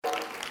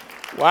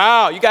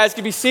Wow, you guys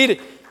can be seated.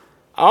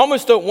 I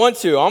almost don't want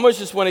to. I almost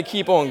just want to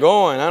keep on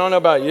going. I don't know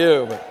about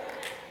you, but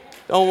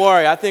don't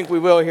worry. I think we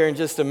will here in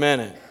just a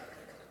minute.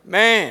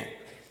 Man,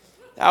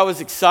 that was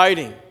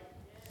exciting.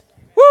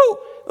 Woo!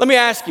 Let me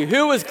ask you,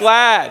 who was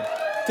glad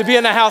to be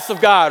in the house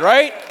of God,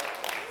 right?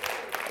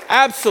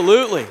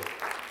 Absolutely.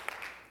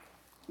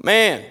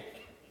 Man,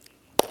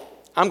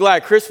 I'm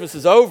glad Christmas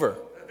is over.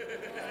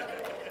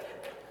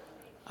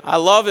 I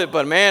love it,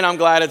 but man, I'm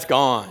glad it's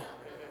gone.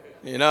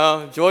 You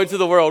know, joy to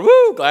the world.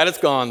 Woo, glad it's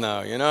gone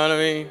though. You know what I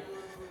mean?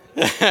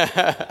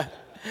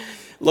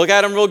 Look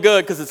at them real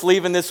good because it's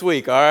leaving this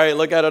week, all right?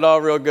 Look at it all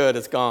real good.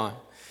 It's gone.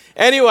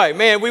 Anyway,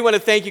 man, we want to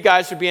thank you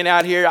guys for being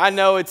out here. I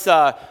know it's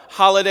a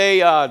holiday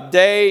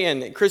day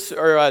and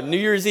New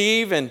Year's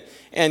Eve,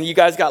 and you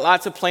guys got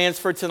lots of plans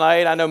for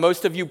tonight. I know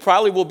most of you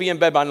probably will be in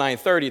bed by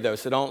 9:30 though,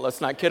 so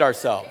let's not kid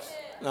ourselves.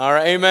 All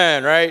right,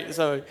 amen, right?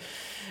 So.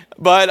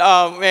 But,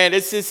 man,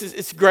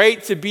 it's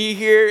great to be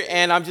here,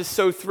 and I'm just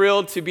so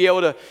thrilled to be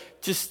able to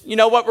just, you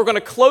know what, we're going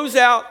to close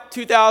out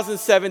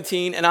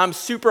 2017, and I'm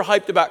super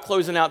hyped about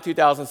closing out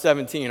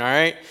 2017, all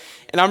right?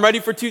 And I'm ready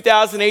for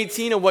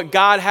 2018 and what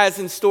God has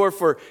in store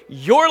for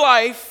your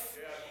life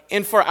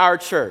and for our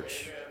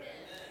church.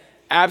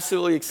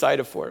 Absolutely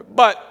excited for it.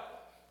 But,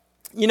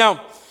 you know,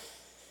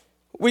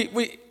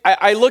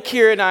 I look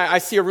here and I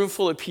see a room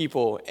full of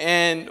people,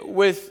 and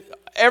with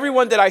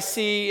everyone that I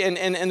see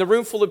in the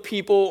room full of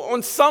people,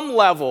 on some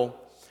level,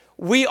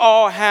 we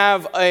all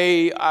have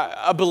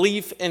a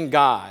belief in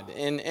God.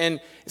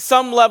 And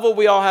some level,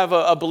 we all have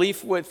a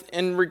belief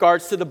in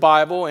regards to the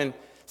Bible. And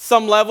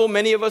some level,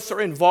 many of us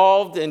are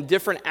involved in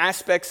different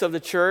aspects of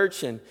the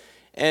church.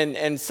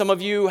 And some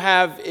of you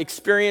have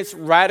experienced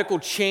radical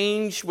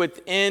change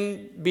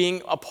within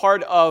being a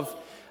part of,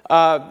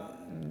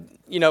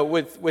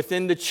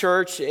 within the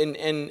church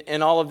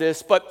and all of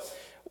this. But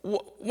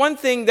one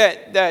thing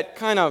that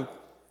kind of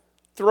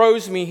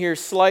throws me here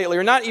slightly,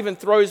 or not even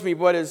throws me,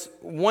 but is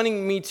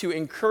wanting me to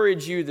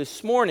encourage you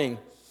this morning,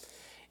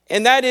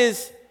 and that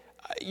is,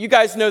 you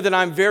guys know that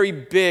I'm very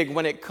big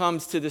when it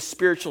comes to the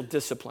spiritual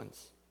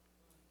disciplines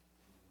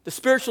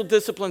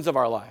of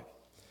our life.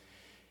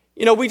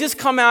 You know, we just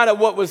come out of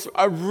what was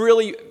a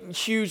really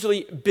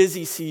hugely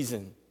busy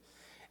season.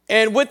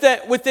 And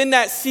within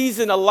that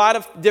season, a lot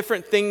of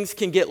different things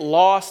can get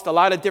lost, a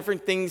lot of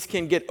different things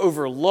can get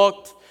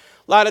overlooked.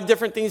 A lot of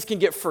different things can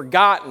get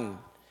forgotten.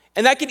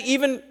 And that can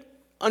even,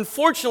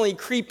 unfortunately,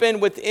 creep in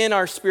within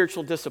our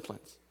spiritual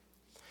disciplines.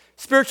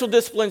 Spiritual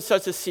disciplines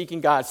such as seeking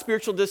God.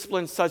 Spiritual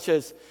disciplines such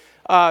as,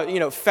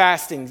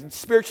 fasting.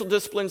 Spiritual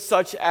disciplines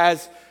such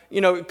as,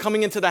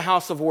 coming into the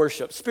house of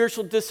worship.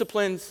 Spiritual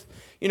disciplines,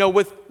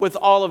 with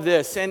all of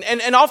this.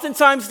 And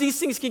oftentimes these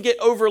things can get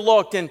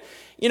overlooked. And,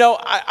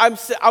 I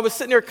was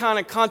sitting there kind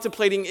of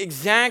contemplating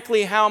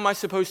exactly how am I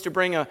supposed to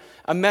bring a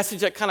message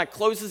that kind of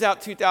closes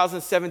out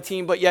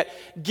 2017, but yet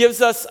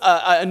gives us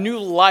a new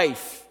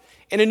life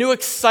and a new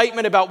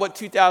excitement about what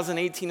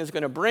 2018 is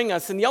going to bring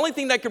us. And the only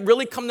thing that could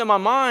really come to my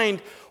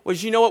mind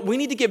was, you know what, we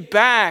need to get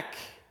back.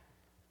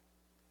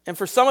 And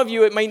for some of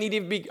you, it might need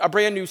to be a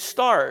brand new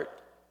start.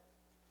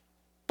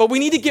 But we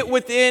need to get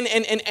within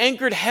and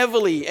anchored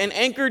heavily and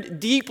anchored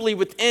deeply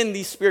within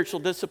these spiritual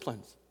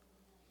disciplines.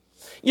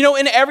 You know,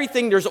 in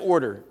everything there's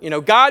order. You know,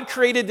 God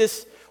created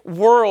this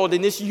world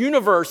and this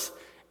universe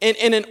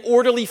in an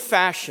orderly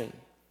fashion.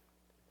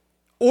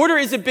 Order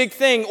is a big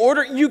thing.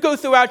 Order, you go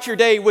throughout your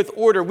day with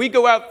order. We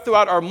go out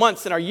throughout our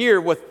months and our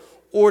year with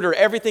order.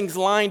 Everything's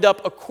lined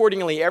up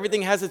accordingly.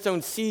 Everything has its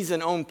own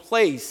season, own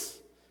place.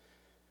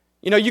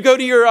 You know, you go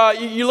to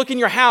you look in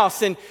your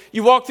house and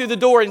you walk through the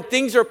door and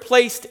things are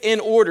placed in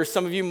order.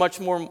 Some of you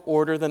much more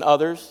order than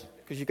others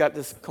because you got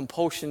this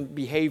compulsion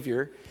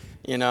behavior,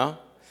 you know.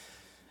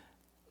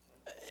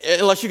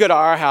 Unless you go to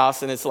our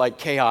house and it's like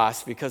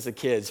chaos because of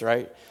kids,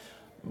 right?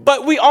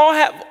 But we all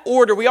have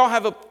order. We all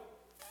have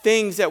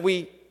things that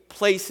we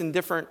place in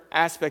different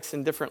aspects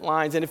and different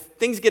lines. And if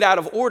things get out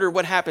of order,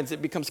 what happens?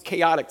 It becomes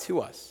chaotic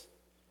to us.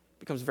 It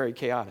becomes very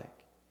chaotic.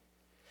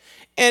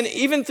 And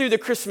even through the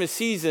Christmas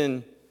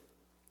season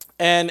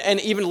and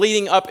even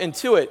leading up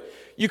into it,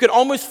 you could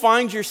almost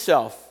find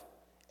yourself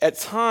at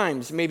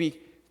times maybe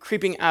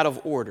creeping out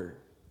of order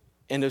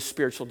in those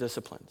spiritual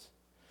disciplines.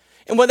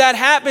 And when that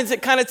happens,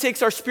 it kind of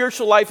takes our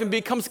spiritual life and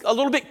becomes a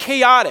little bit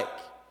chaotic,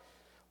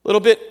 a little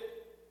bit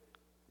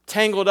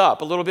tangled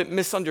up, a little bit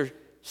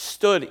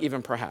misunderstood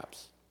even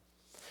perhaps.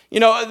 You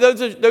know,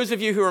 those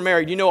of you who are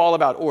married, you know all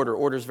about order.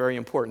 Order is very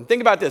important.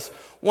 Think about this.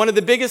 One of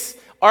the biggest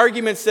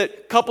arguments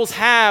that couples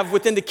have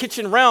within the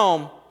kitchen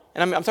realm,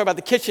 and I'm talking about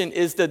the kitchen,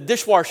 is the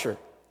dishwasher,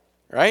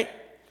 right?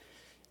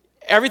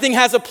 Everything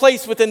has a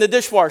place within the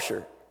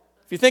dishwasher.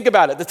 If you think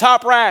about it, the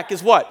top rack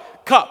is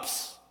what?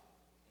 Cups.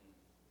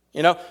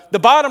 You know, the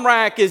bottom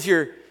rack is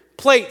your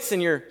plates and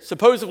your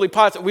supposedly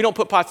pots. We don't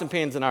put pots and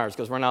pans in ours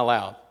because we're not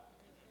allowed.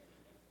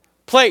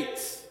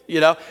 Plates, you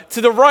know.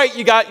 To the right,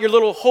 you got your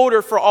little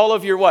holder for all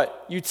of your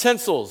what?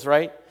 Utensils,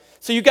 right?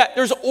 So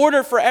there's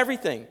order for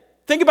everything.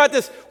 Think about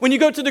this. When you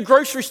go to the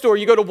grocery store,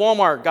 you go to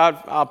Walmart.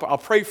 God, I'll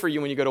pray for you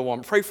when you go to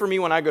Walmart. Pray for me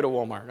when I go to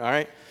Walmart, all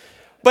right?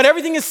 But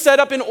everything is set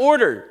up in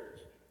order.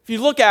 If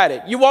you look at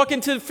it, you walk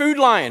into the Food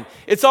Lion,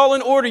 it's all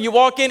in order. You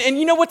walk in, and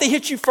you know what they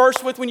hit you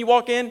first with when you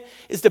walk in?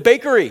 Is the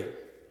bakery.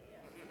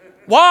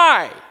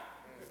 Why?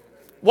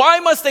 Why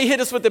must they hit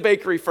us with the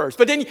bakery first?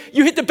 But then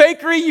you hit the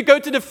bakery, you go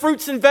to the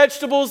fruits and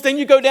vegetables, then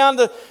you go down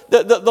the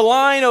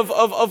line of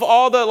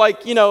all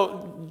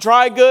the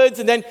dry goods,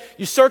 and then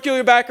you circle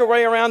your back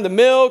way around the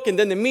milk and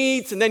then the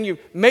meats, and then you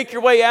make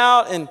your way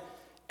out, and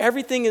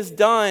everything is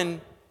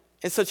done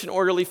in such an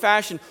orderly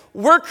fashion.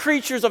 We're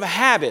creatures of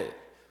habit.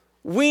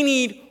 We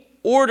need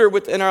order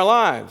within our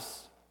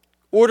lives.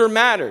 Order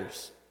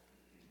matters.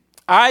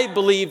 I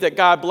believe that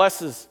God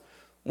blesses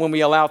when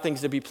we allow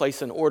things to be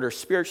placed in order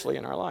spiritually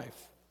in our life.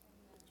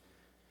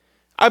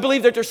 I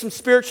believe that there's some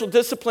spiritual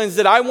disciplines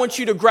that I want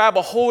you to grab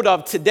a hold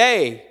of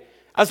today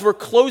as we're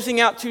closing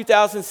out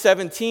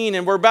 2017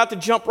 and we're about to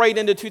jump right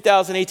into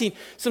 2018.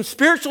 Some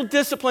spiritual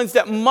disciplines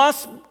that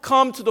must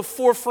come to the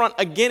forefront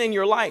again in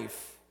your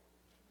life.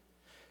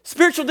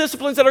 Spiritual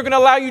disciplines that are going to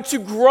allow you to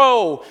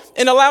grow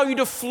and allow you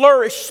to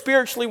flourish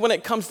spiritually when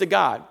it comes to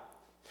God.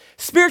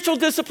 Spiritual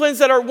disciplines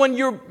that are when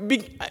you're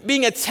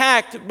being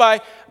attacked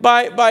by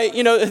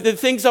the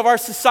things of our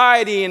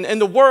society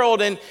and the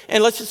world. And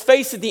let's just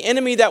face it, the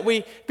enemy that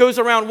goes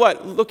around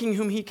what? Looking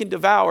whom he can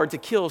devour, to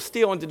kill,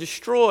 steal, and to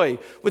destroy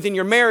within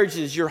your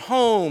marriages, your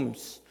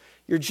homes,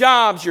 your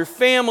jobs, your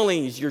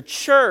families, your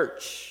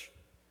church.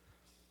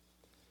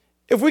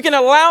 If we can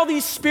allow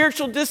these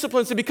spiritual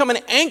disciplines to become an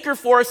anchor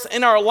for us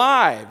in our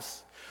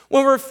lives,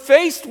 when we're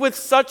faced with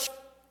such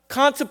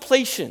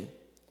contemplation,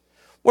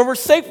 when we're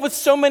faced with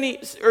so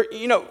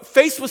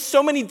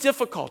many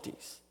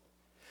difficulties,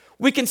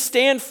 we can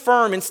stand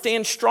firm and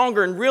stand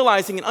stronger in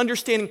realizing and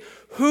understanding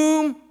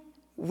whom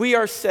we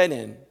are set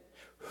in,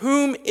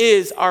 whom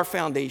is our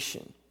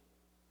foundation.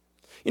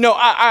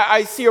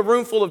 I see a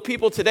room full of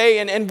people today,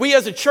 and we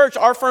as a church,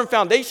 our firm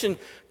foundation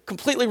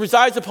completely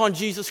resides upon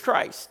Jesus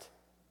Christ.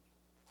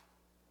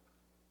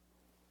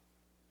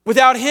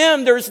 Without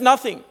him, there is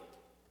nothing.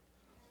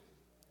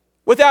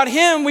 Without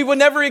him, we would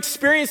never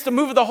experience the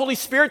move of the Holy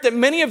Spirit that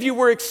many of you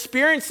were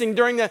experiencing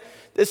during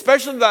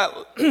especially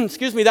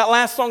that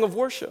last song of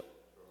worship.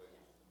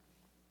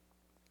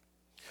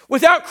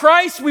 Without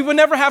Christ, we would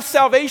never have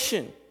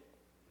salvation.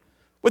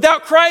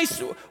 Without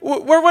Christ,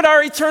 where would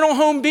our eternal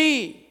home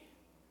be?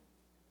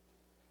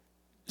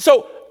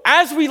 So,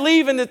 as we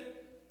leave into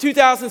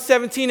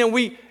 2017 and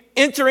we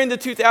enter into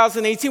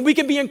 2018, we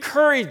can be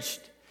encouraged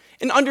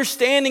in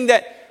understanding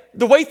that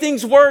the way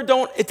things were,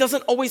 it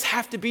doesn't always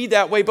have to be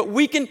that way, but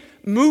we can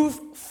move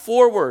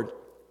forward.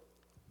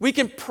 We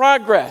can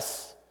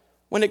progress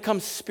when it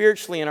comes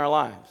spiritually in our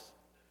lives.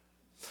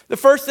 The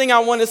first thing I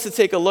want us to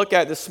take a look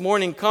at this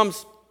morning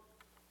comes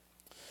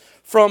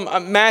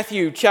from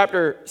Matthew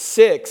chapter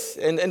 6,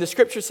 and the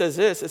scripture says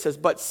this, it says,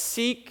 but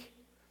seek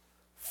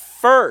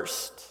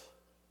first.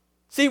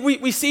 See,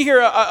 we see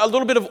here a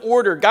little bit of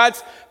order.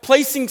 God's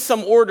placing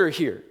some order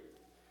here.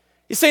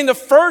 He's saying the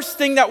first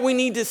thing that we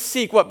need to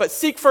seek, what? But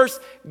seek first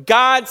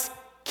God's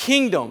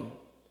kingdom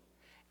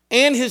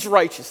and his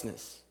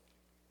righteousness.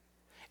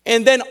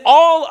 And then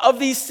all of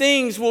these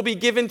things will be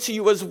given to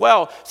you as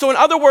well. So in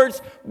other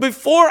words,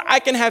 before I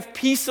can have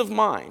peace of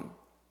mind,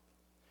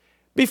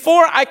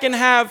 before I can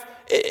have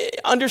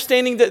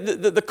understanding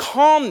the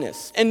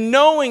calmness and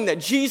knowing that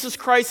Jesus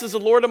Christ is the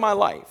Lord of my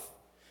life,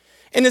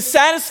 and the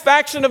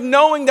satisfaction of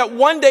knowing that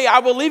one day I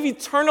will live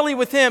eternally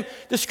with him,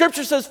 the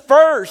scripture says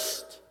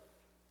first,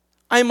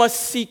 I must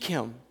seek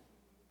him.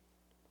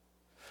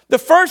 The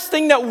first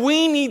thing that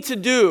we need to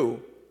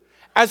do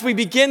as we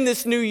begin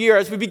this new year,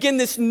 as we begin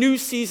this new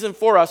season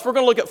for us, we're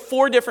going to look at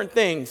 4 different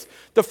things.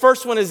 The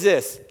first one is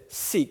this: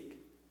 seek.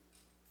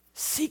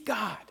 Seek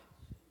God.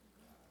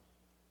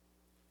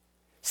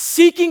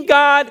 Seeking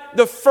God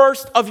the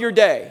first of your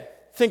day.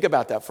 Think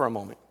about that for a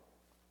moment.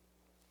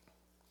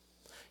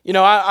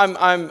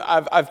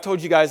 I've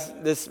told you guys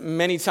this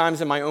many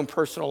times in my own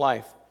personal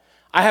life.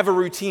 I have a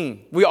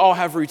routine. We all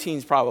have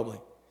routines probably.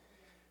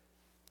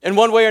 In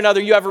one way or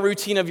another, you have a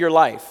routine of your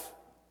life.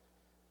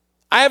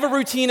 I have a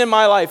routine in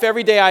my life.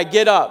 Every day I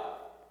get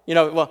up. You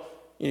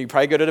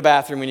probably go to the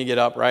bathroom when you get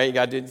up, right? You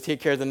got to take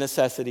care of the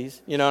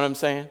necessities. You know what I'm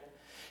saying?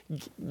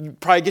 You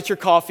probably get your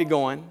coffee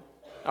going,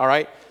 all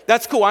right?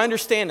 That's cool. I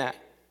understand that.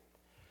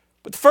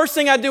 But the first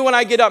thing I do when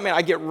I get up,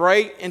 I get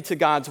right into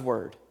God's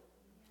word.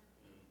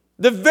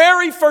 The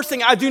very first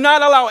thing, I do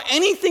not allow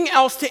anything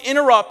else to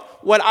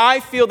interrupt what I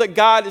feel that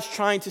God is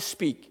trying to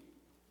speak.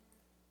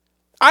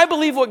 I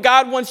believe what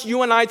God wants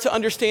you and I to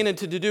understand and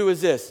to do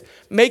is this: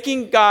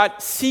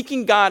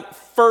 seeking God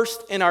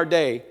first in our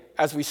day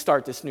as we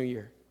start this new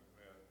year.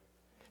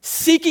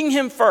 Seeking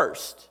him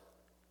first.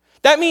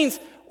 That means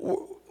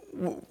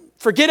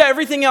forget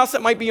everything else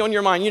that might be on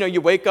your mind.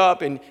 You wake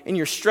up and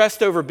you're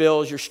stressed over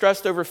bills, you're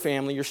stressed over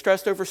family, you're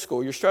stressed over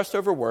school, you're stressed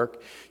over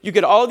work. You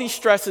get all these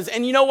stresses,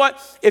 and you know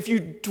what? If you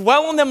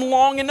dwell on them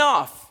long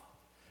enough,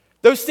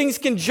 those things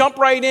can jump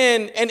right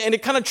in, and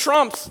it kind of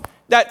trumps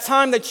that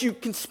time that you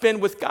can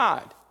spend with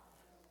God.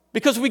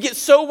 Because we get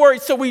so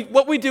worried. So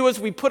what we do is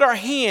we put our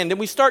hand and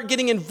we start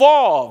getting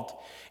involved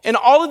and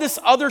all of this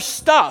other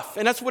stuff.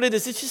 And that's what it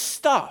is. It's just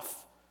stuff.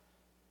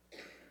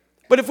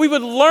 But if we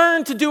would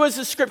learn to do as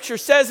the scripture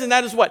says, and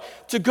that is what?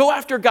 To go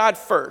after God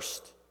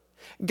first.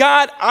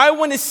 God, I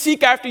want to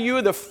seek after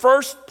you the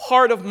first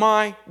part of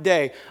my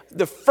day.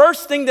 The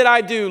first thing that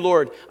I do,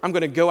 Lord, I'm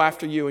going to go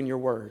after you and your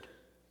word.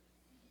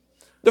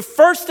 The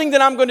first thing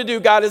that I'm going to do,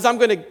 God, is I'm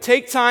going to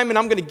take time and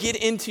I'm going to get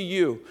into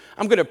you.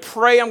 I'm going to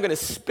pray. I'm going to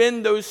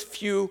spend those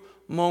few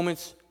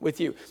moments with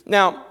you.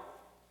 Now,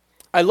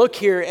 I look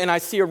here and I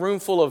see a room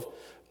full of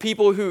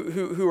people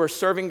who are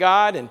serving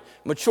God, and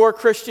mature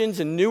Christians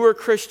and newer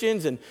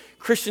Christians and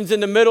Christians in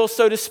the middle,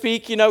 so to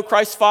speak,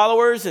 Christ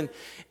followers. And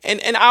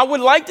I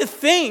would like to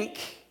think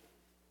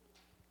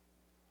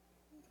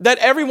that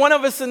every one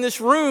of us in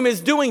this room is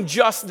doing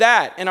just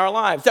that in our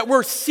lives, that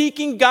we're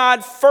seeking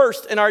God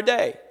first in our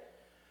day.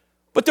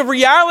 But the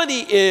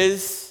reality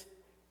is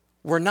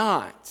we're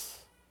not.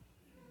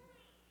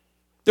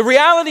 The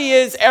reality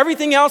is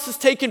everything else is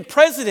taking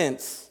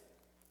precedence.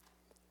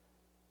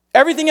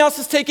 Everything else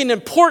is taking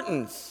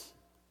importance.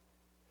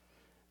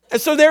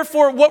 And so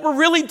therefore, what we're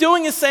really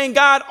doing is saying,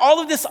 God, all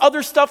of this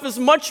other stuff is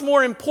much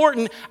more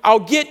important. I'll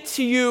get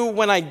to you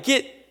when I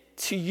get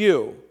to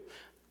you.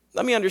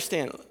 Let me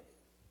understand.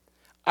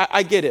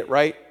 I get it,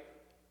 right?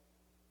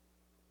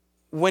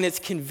 When it's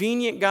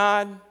convenient,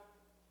 God,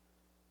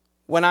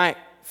 when I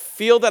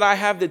feel that I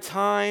have the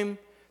time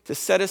to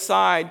set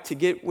aside to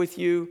get with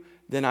you,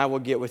 then I will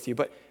get with you.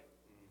 But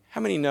how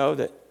many know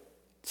that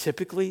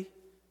typically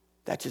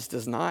that just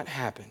does not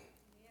happen?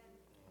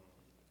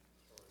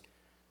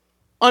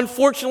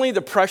 Unfortunately,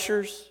 the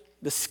pressures,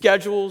 the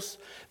schedules,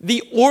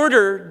 the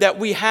order that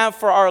we have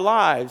for our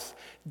lives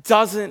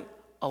doesn't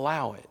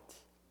allow it.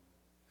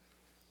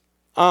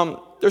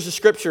 There's a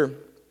scripture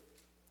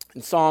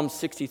in Psalm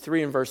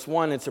 63 and verse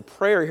 1. It's a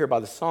prayer here by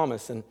the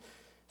psalmist, and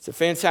it's a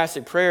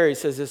fantastic prayer. He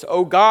says this,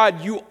 "Oh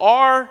God, you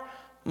are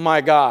my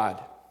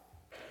God.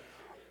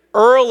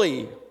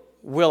 Early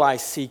will I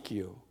seek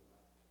you."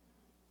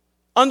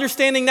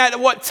 Understanding that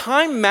what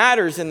time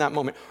matters in that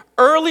moment.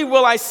 Early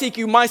will I seek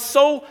you. My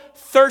soul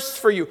thirsts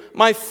for you.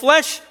 My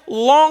flesh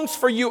longs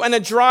for you in a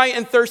dry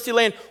and thirsty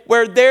land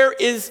where there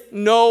is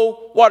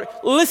no water.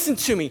 Listen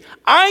to me.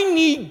 I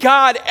need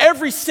God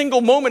every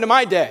single moment of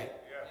my day.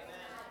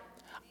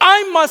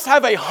 I must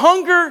have a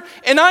hunger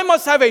and I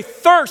must have a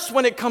thirst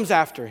when it comes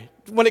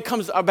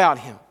about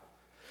him.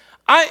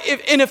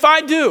 If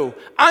I do,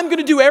 I'm going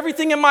to do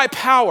everything in my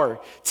power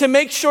to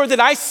make sure that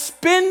I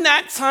spend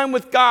that time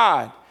with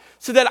God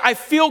so that I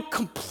feel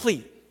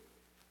complete,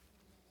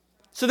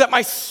 so that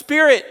my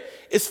spirit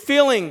is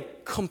feeling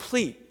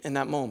complete in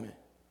that moment.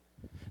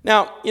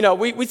 Now,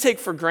 we take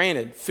for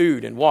granted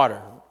food and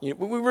water.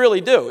 We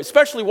really do,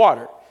 especially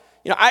water.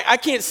 I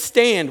can't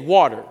stand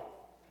water.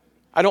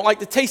 I don't like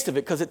the taste of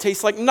it because it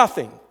tastes like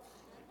nothing.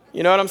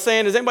 You know what I'm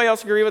saying? Does anybody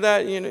else agree with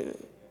that?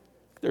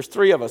 There's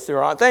 3 of us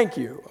there. Thank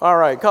you. All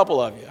right, a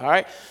couple of you. All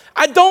right.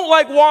 I don't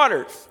like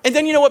water. And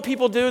then you know what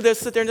people do? They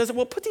sit there and they say,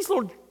 well, put these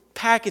little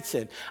packets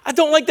in. I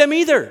don't like them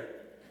either.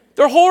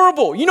 They're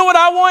horrible. You know what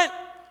I want?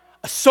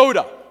 A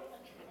soda.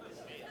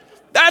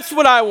 That's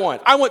what I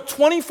want. I want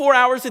 24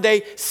 hours a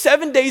day,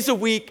 7 days a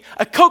week,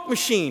 a Coke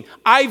machine,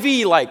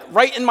 IV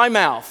right in my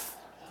mouth.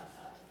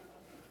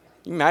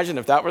 Can you imagine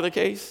if that were the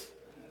case?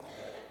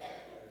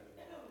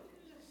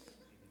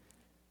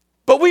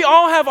 But we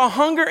all have a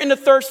hunger and a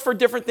thirst for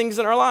different things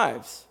in our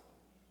lives.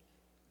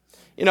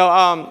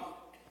 Our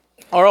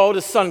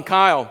oldest son,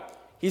 Kyle,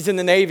 he's in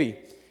the Navy.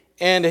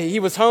 And he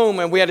was home,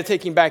 and we had to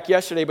take him back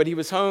yesterday, but he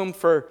was home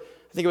for,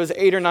 I think it was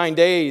 8 or 9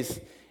 days.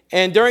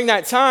 And during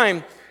that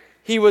time,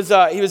 he was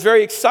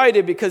very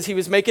excited because he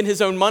was making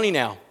his own money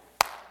now.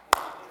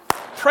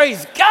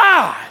 Praise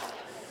God!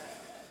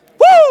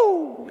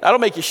 Woo! That'll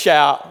make you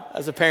shout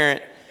as a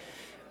parent.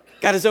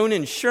 Got his own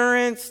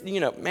insurance.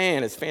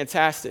 Man, it's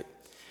fantastic.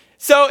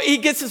 So he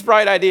gets this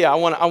bright idea. I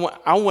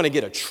want to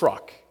get a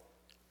truck.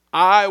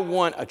 I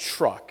want a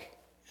truck.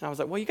 And I was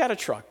like, well, you got a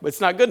truck, but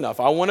it's not good enough.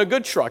 I want a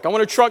good truck. I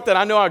want a truck that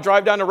I know I'll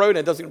drive down the road and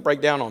it doesn't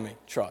break down on me.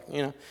 Truck,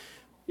 You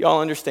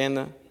all understand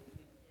that?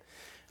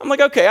 I'm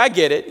like, okay, I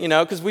get it,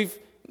 because we've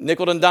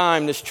nickel and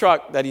dime this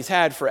truck that he's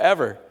had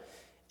forever.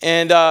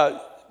 And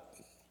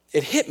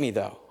it hit me,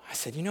 though. I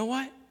said, you know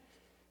what?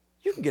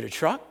 You can get a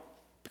truck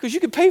because you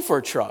can pay for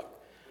a truck.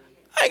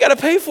 I ain't got to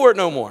pay for it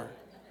no more.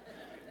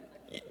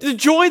 The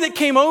joy that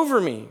came over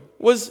me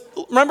was,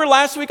 remember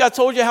last week I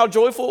told you how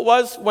joyful it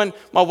was when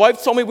my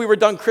wife told me we were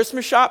done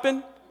Christmas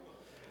shopping?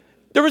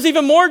 There was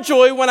even more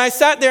joy when I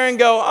sat there and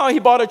go, oh, he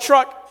bought a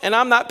truck and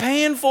I'm not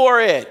paying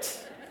for it.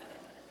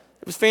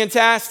 It was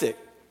fantastic.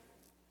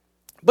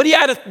 But he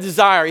had a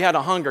desire, he had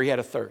a hunger, he had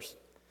a thirst.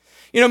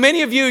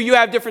 Many of you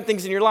have different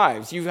things in your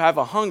lives. You have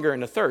a hunger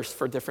and a thirst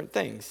for different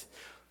things.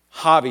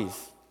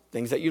 Hobbies,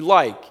 things that you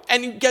like.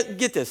 And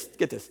get this.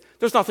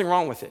 There's nothing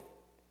wrong with it.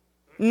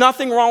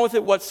 Nothing wrong with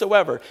it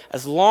whatsoever,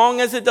 as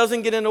long as it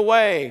doesn't get in the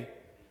way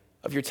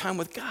of your time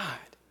with God.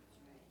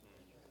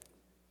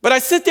 But I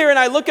sit there and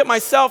I look at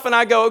myself and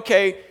I go,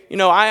 okay,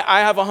 I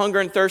have a hunger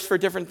and thirst for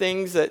different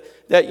things that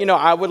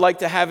I would like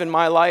to have in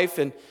my life.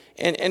 And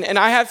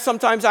And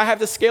sometimes I have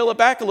to scale it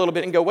back a little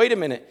bit and go, wait a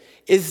minute,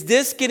 is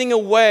this getting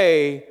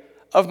away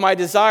of my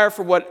desire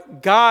for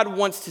what God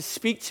wants to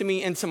speak to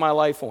me into my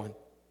life on?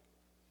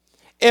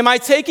 Am I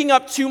taking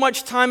up too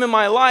much time in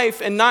my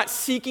life and not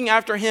seeking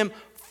after him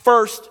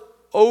first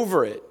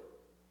over it?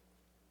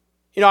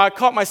 I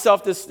caught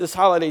myself this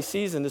holiday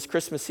season, this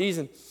Christmas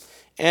season,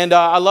 and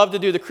I love to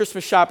do the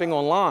Christmas shopping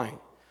online.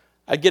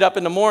 I'd get up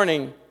in the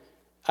morning,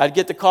 I'd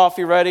get the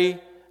coffee ready,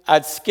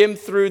 I'd skim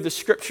through the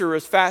scripture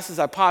as fast as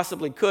I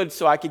possibly could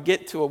so I could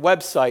get to a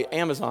website,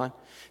 Amazon,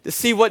 to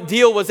see what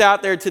deal was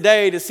out there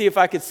today to see if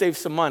I could save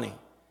some money.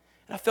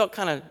 And I felt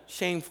kind of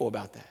shameful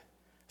about that.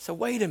 So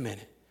wait a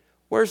minute.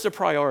 Where's the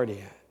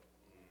priority at?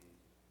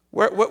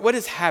 What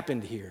has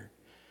happened here?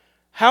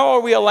 How are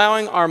we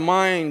allowing our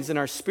minds and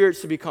our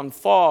spirits to become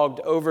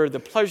fogged over the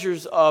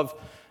pleasures of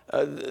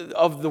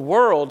the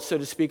world, so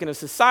to speak, and of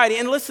society?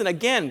 And listen,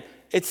 again,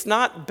 it's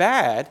not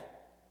bad.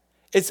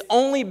 It's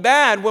only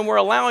bad when we're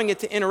allowing it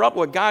to interrupt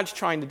what God's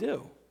trying to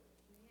do.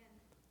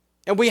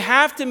 And we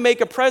have to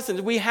make a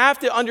presence. We have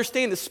to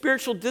understand the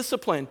spiritual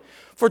discipline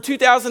for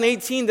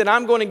 2018 that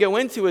I'm going to go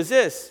into is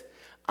this.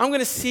 I'm going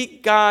to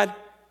seek God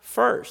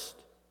first.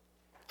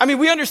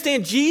 We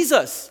understand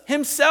Jesus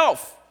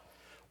himself.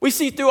 We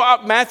see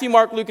throughout Matthew,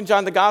 Mark, Luke, and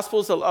John, the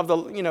Gospels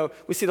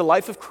we see the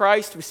life of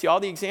Christ. We see all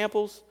the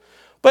examples.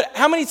 But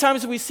how many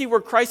times do we see where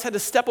Christ had to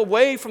step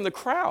away from the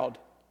crowd?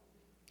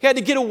 He had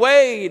to get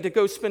away to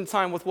go spend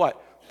time with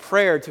what?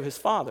 Prayer to his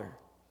Father.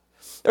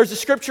 There's a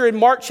scripture in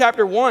Mark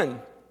chapter 1,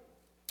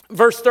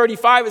 verse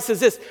 35. It says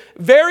this,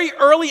 very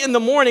early in the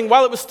morning,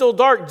 while it was still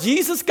dark,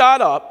 Jesus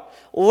got up,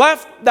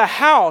 left the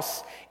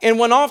house, and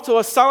went off to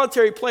a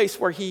solitary place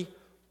where he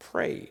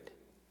prayed.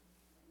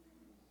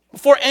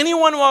 Before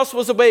anyone else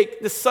was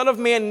awake, the Son of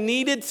Man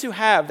needed to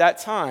have that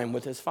time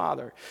with his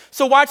Father.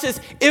 So watch this.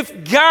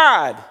 If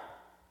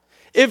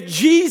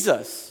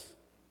Jesus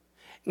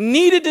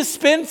needed to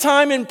spend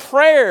time in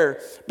prayer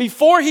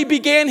before he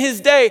began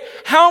his day,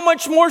 how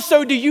much more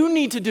so do you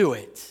need to do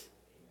it?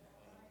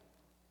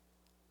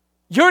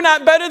 You're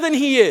not better than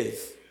he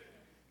is.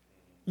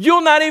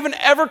 You'll not even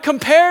ever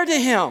compare to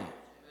him.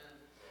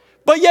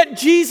 But yet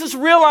Jesus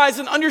realized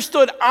and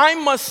understood, I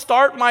must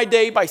start my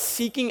day by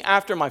seeking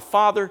after my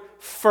Father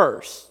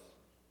first.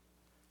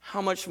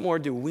 How much more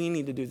do we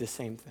need to do the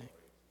same thing?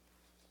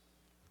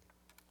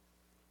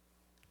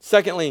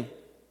 Secondly,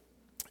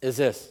 is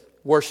this,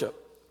 worship.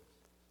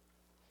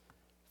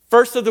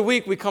 First of the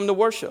week, we come to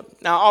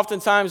worship. Now,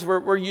 oftentimes,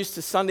 we're used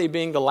to Sunday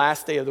being the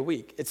last day of the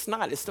week. It's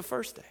not. It's the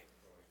first day.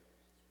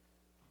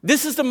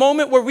 This is the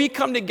moment where we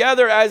come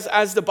together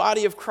as the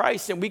body of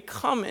Christ, and we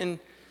come in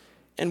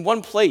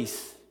one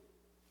place,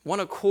 one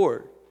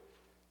accord,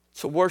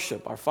 to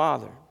worship our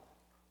Father.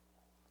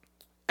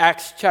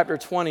 Acts chapter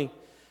 20,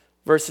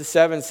 verses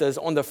 7 says,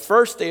 on the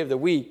first day of the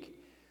week,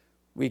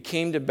 we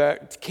came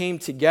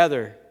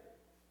together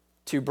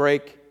to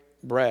break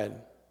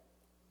bread.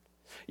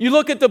 You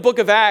look at the book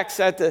of Acts,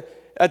 at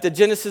the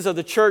genesis of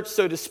the church,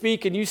 so to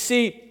speak, and you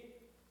see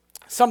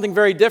something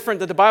very different,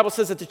 that the Bible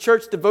says that the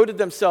church devoted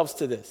themselves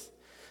to this.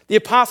 The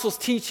apostles'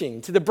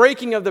 teaching, to the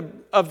breaking of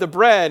the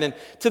bread, and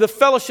to the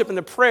fellowship and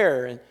the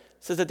prayer. And it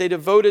says that they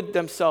devoted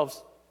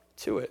themselves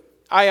to it.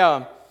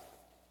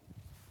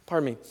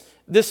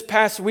 This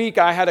past week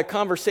I had a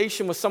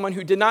conversation with someone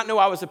who did not know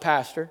I was a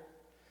pastor.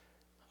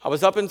 I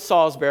was up in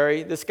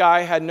Salisbury. This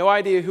guy had no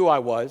idea who I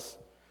was.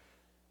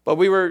 But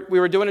we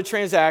were doing a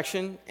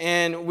transaction,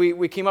 and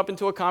we came up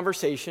into a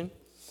conversation.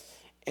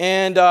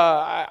 And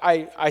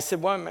I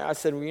said,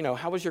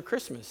 how was your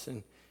Christmas?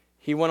 And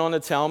he went on to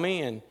tell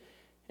me, and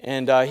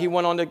he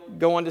went on to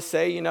go on to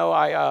say,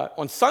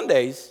 on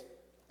Sundays,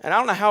 and I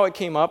don't know how it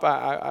came up,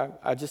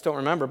 I just don't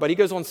remember, but he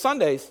goes, on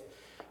Sundays,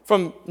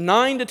 from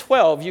 9 to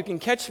 12, you can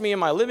catch me in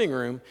my living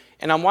room,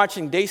 and I'm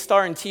watching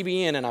Daystar and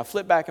TBN, and I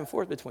flip back and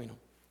forth between them.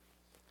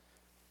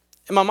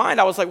 In my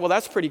mind, I was like, well,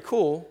 that's pretty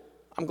cool.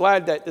 I'm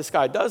glad that this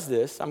guy does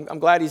this. I'm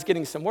glad he's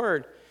getting some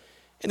word.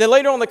 And then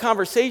later on in the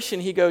conversation,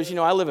 he goes,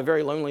 I live a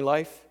very lonely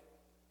life.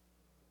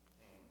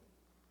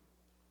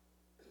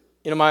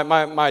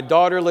 My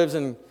daughter lives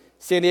in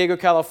San Diego,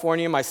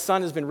 California. My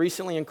son has been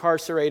recently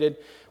incarcerated.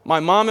 My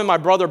mom and my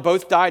brother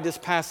both died this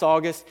past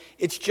August.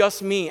 It's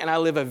just me, and I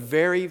live a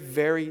very,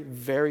 very,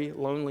 very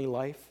lonely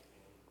life.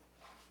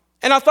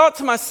 And I thought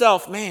to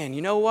myself, man,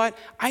 you know what?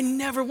 I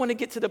never want to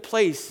get to the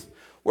place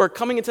where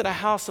coming into the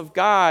house of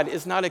God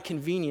is not a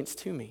convenience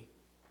to me,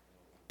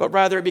 but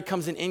rather it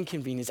becomes an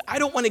inconvenience. I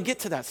don't want to get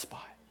to that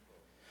spot.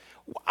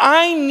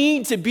 I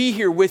need to be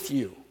here with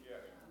you.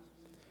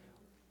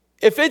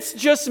 If it's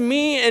just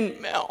me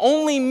and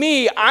only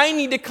me, I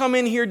need to come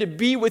in here to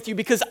be with you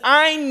because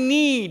I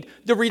need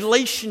the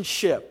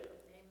relationship.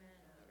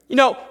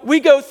 We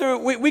go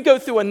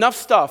through enough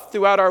stuff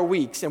throughout our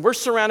weeks, and we're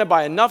surrounded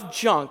by enough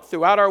junk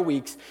throughout our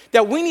weeks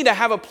that we need to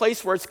have a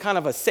place where it's kind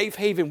of a safe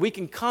haven. We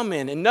can come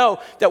in and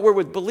know that we're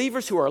with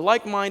believers who are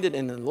like-minded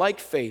and in like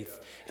faith,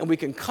 and we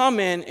can come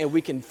in and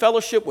we can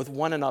fellowship with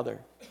one another.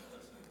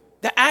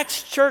 The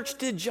Acts church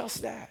did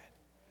just that.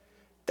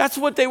 That's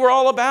what they were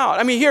all about.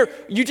 I mean, here,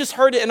 you just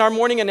heard it in our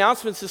morning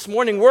announcements this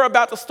morning. We're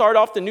about to start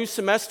off the new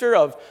semester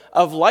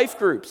of life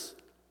groups.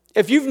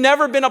 If you've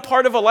never been a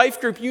part of a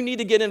life group, you need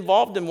to get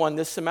involved in one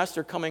this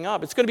semester coming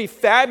up. It's going to be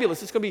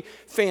fabulous. It's going to be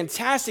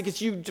fantastic. It's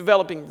you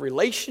developing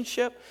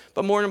relationship,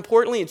 but more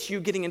importantly, it's you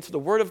getting into the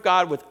Word of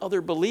God with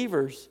other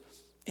believers,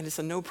 and it's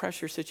a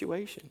no-pressure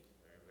situation.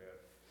 Amen.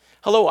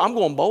 Hello, I'm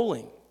going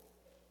bowling.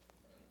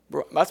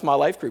 Bro, that's my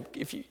life group.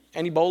 If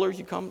any bowlers,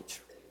 you come,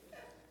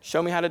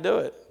 show me how to do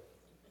it.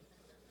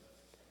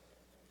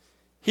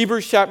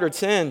 Hebrews chapter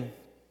 10,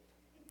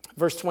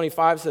 verse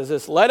 25 says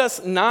this, "Let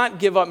us not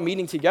give up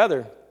meeting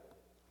together,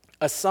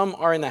 as some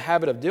are in the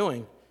habit of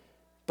doing,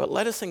 but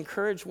let us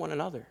encourage one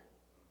another."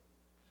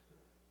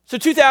 So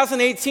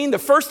 2018, the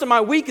first of my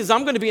week is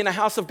I'm going to be in the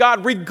house of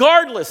God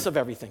regardless of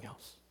everything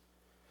else.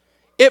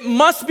 It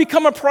must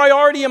become a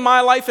priority in my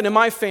life and in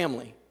my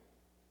family.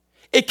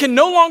 It can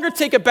no longer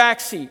take a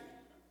backseat.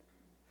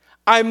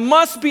 I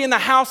must be in the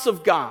house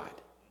of God.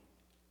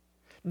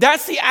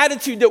 That's the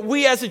attitude that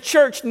we as a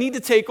church need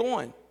to take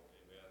on. Amen.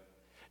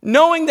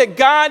 Knowing that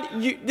God,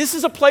 this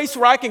is a place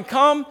where I can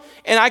come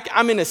and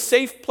I'm in a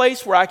safe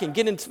place where I can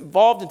get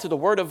involved into the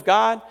Word of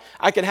God.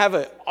 I can have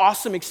an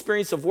awesome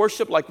experience of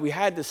worship like we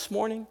had this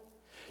morning.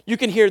 You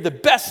can hear the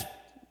best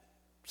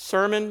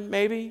sermon,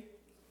 maybe.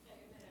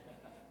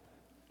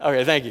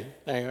 Okay, thank you.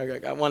 I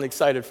got one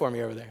excited for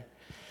me over there.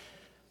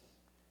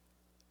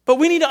 But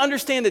we need to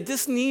understand that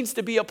this needs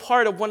to be a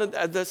part of one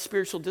of the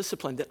spiritual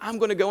discipline, that I'm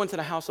going to go into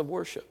the house of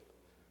worship.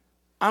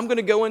 I'm going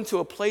to go into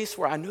a place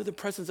where I know the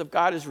presence of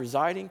God is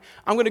residing.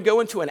 I'm going to go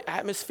into an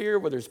atmosphere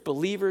where there's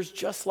believers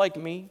just like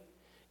me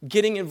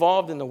getting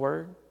involved in the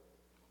Word.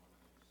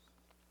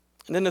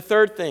 And then the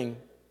third thing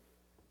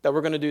that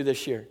we're going to do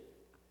this year,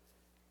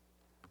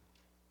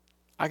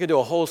 I could do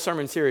a whole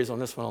sermon series on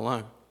this one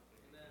alone.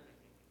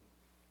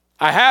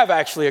 I have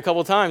actually a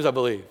couple times, I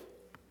believe.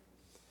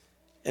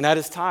 And that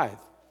is tithe.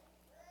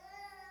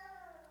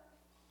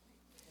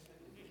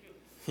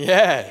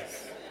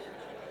 Yes.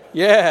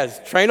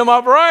 Yes. Train them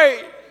up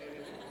right.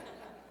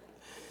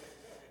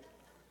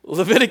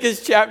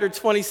 Leviticus chapter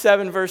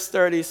 27, verse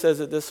 30 says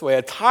it this way.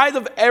 "A tithe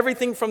of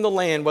everything from the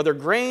land, whether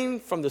grain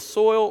from the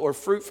soil or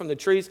fruit from the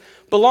trees,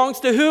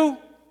 belongs to who?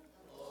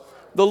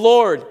 The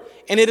Lord.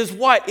 And it is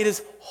what? It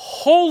is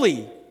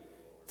holy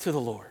to the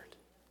Lord."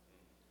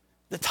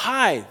 The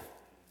tithe.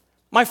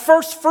 My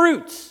first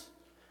fruits.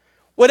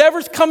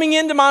 Whatever's coming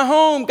into my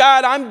home,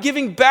 God, I'm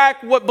giving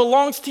back what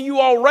belongs to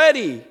you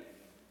already.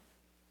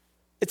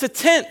 It's a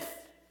tenth.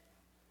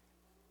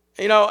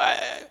 You know,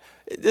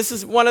 this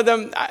is one of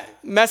them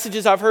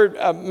messages I've heard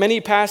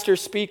many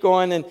pastors speak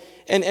on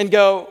and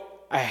go,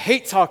 I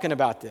hate talking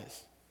about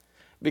this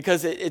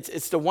because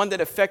it's the one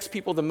that affects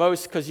people the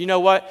most, because you know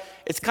what?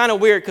 It's kind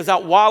of weird because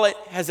that wallet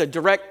has a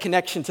direct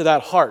connection to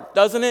that heart,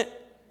 doesn't it?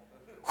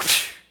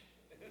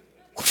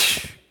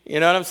 You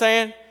know what I'm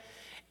saying?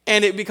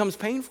 And it becomes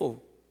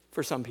painful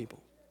for some people.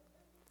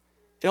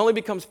 It only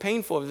becomes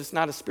painful if it's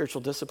not a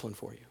spiritual discipline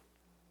for you.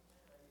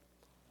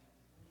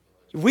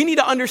 We need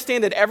to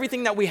understand that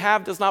everything that we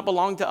have does not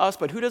belong to us,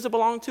 but who does it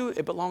belong to?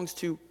 It belongs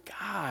to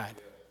God.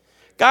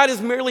 God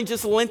has merely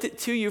just lent it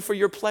to you for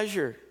your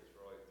pleasure.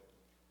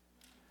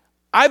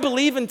 I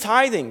believe in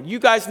tithing. You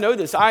guys know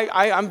this.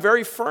 I'm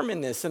very firm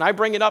in this, and I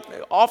bring it up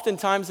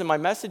oftentimes in my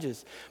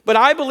messages. But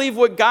I believe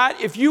what God,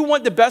 if you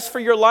want the best for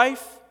your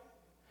life,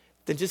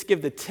 then just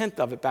give the tenth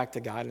of it back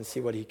to God and see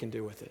what He can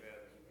do with it.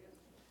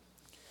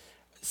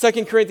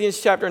 2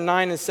 Corinthians chapter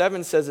 9 and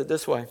 7 says it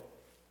this way.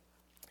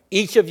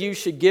 "Each of you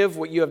should give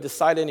what you have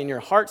decided in your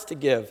hearts to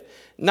give,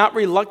 not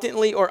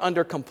reluctantly or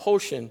under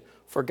compulsion,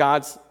 for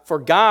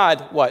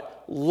God,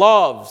 what?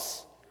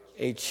 Loves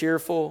a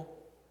cheerful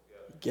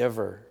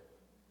giver."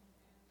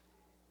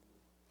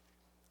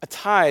 A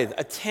tithe,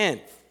 a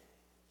tenth.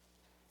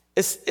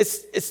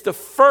 It's the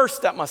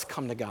first that must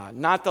come to God,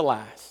 not the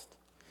last.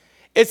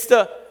 It's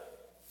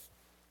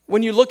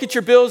when you look at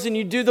your bills and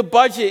you do the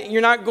budget,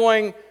 you're not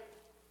going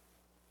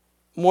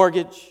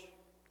mortgage,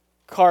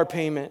 car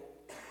payment,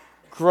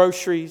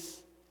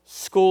 groceries,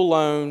 school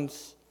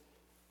loans,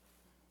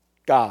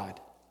 God.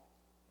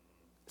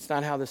 It's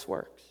not how this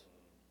works.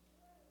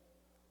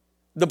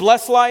 The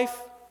blessed life,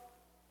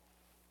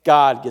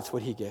 God gets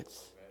what He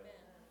gets.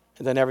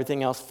 And then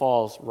everything else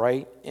falls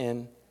right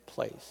in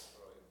place.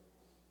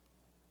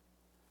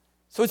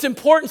 So it's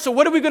important. So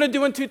what are we going to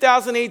do in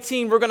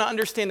 2018? We're going to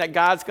understand that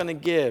God's going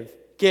to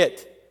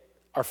get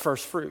our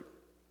first fruit.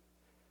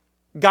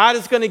 God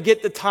is going to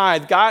get the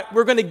tithe.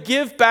 We're going to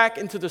give back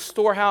into the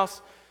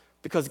storehouse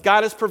because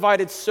God has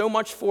provided so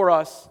much for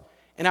us.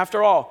 And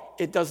after all,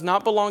 it does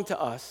not belong to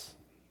us.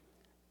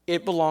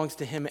 It belongs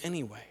to Him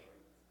anyway.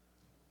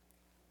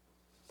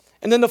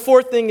 And then the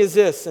fourth thing is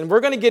this, and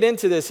we're going to get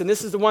into this, and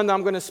this is the one that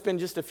I'm going to spend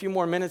just a few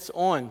more minutes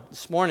on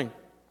this morning.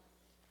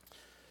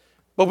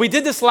 But we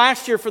did this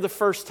last year for the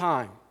first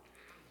time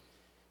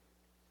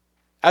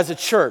as a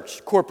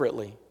church,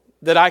 corporately,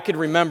 that I could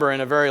remember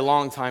in a very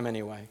long time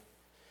anyway.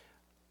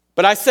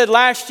 But I said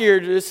last year,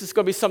 this is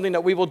going to be something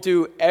that we will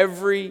do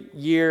every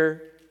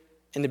year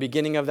in the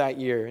beginning of that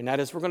year, and that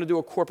is we're going to do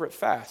a corporate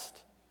fast.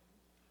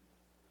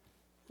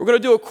 We're going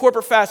to do a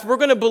corporate fast. We're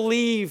going to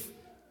believe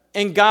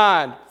in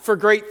God for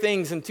great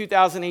things in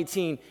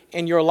 2018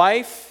 in your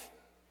life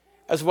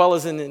as well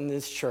as in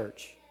this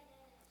church.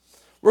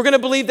 We're going to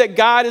believe that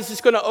God is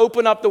just going to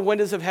open up the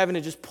windows of heaven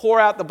and just pour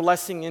out the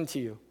blessing into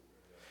you.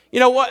 You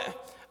know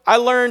what? I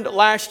learned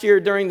last year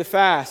during the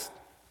fast,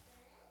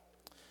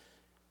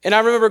 and I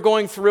remember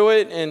going through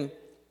it, and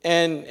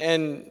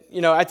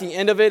at the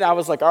end of it, I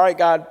was like, all right,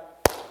 God,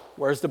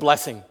 where's the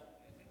blessing?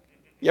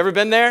 You ever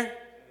been there?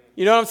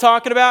 You know what I'm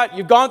talking about?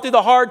 You've gone through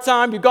the hard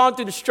time. You've gone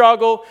through the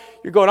struggle.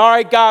 You're going, all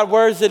right, God,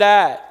 where's it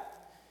at?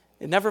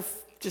 It never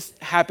just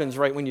happens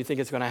right when you think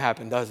it's going to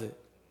happen, does it?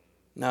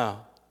 No.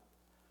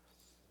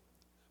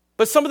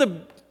 But some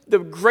of the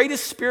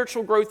greatest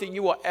spiritual growth that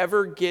you will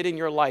ever get in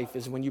your life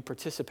is when you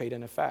participate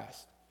in a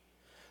fast.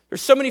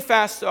 There's so many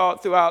fasts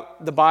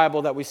throughout the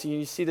Bible that we see.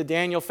 You see the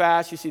Daniel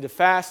fast. You see the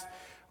fast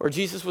where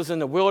Jesus was in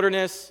the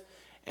wilderness.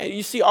 And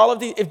you see all of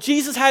these. If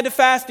Jesus had to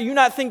fast, do you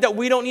not think that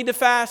we don't need to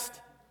fast?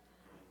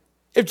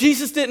 If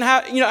Jesus didn't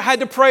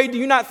had to pray, do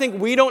you not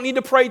think we don't need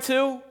to pray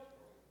too?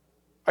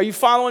 Are you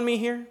following me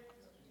here?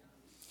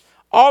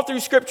 All through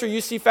Scripture,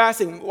 you see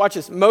fasting. Watch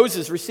this.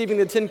 Moses receiving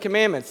the 10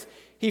 Commandments.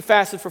 He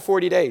fasted for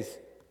 40 days.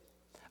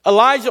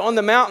 Elijah on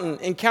the mountain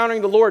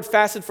encountering the Lord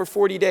fasted for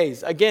 40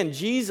 days. Again,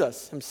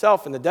 Jesus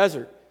himself in the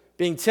desert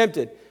being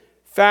tempted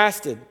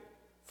fasted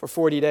for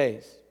 40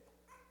 days.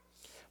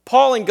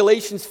 Paul in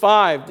Galatians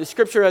 5, the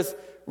Scripture has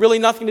really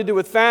nothing to do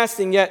with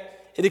fasting,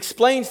 yet it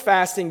explains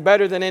fasting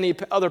better than any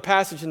other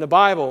passage in the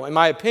Bible, in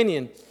my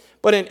opinion.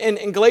 But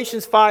in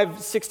Galatians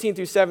 5, 16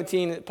 through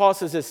 17, Paul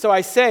says this, so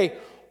I say,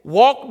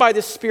 walk by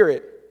the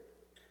Spirit,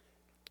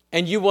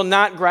 and you will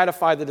not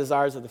gratify the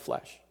desires of the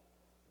flesh.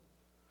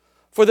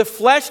 For the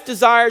flesh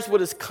desires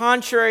what is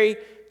contrary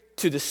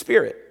to the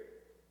Spirit,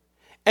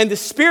 and the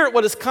Spirit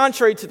what is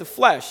contrary to the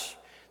flesh.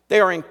 They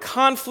are in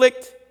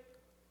conflict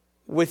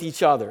with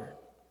each other.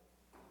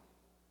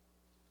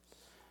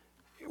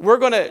 We're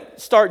going to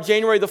start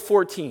January the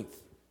 14th,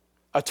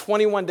 a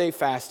 21-day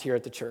fast here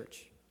at the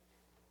church.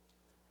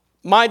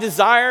 My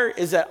desire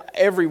is that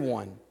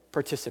everyone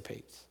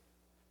participates.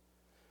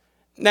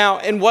 Now,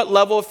 in what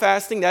level of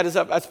fasting,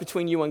 that's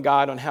between you and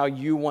God on how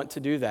you want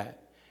to do that.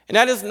 And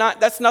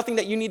that's nothing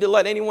that you need to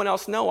let anyone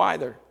else know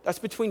either. That's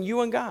between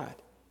you and God.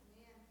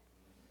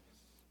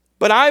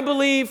 But I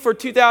believe for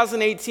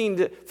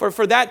 2018,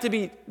 for that to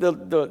be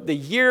the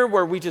year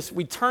where we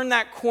turn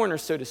that corner,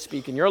 so to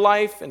speak, in your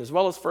life and as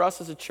well as for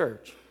us as a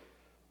church,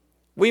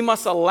 we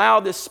must allow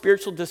this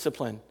spiritual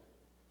discipline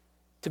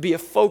to be a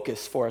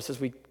focus for us as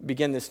we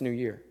begin this new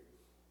year.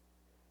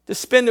 To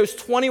spend those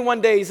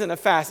 21 days in a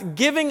fast,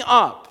 giving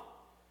up,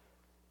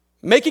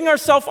 making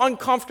ourselves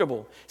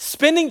uncomfortable,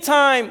 spending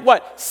time,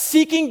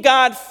 seeking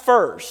God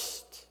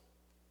first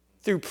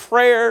through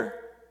prayer,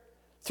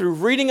 through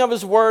reading of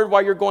His Word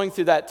while you're going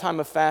through that time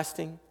of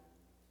fasting.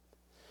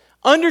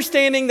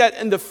 Understanding that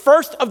in the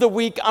first of the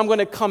week, I'm going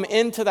to come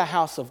into the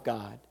house of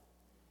God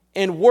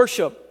and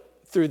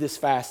worship through this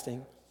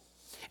fasting.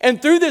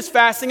 And through this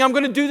fasting, I'm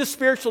going to do the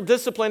spiritual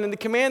discipline and the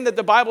command that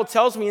the Bible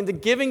tells me into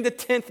giving the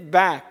 10th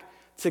back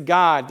to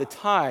God, the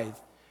tithe,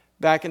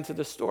 back into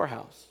the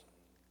storehouse.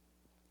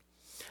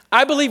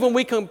 I believe when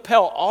we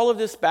compel all of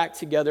this back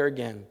together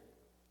again,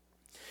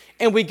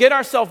 and we get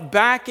ourselves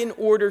back in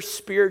order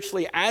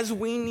spiritually as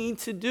we need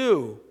to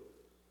do,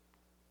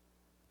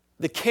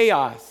 the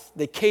chaos,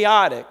 the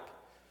chaotic,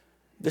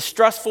 the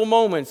stressful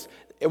moments,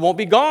 it won't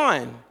be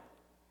gone,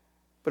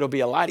 but it'll be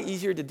a lot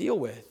easier to deal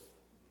with.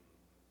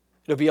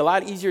 It'll be a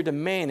lot easier to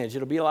manage.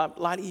 It'll be a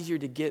lot easier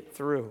to get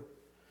through.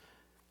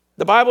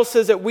 The Bible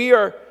says that we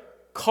are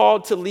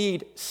called to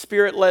lead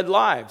Spirit-led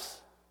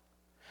lives.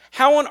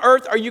 How on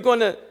earth are you going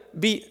to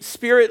be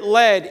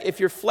Spirit-led if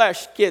your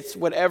flesh gets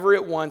whatever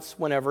it wants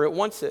whenever it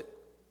wants it?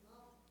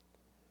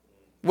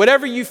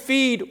 Whatever you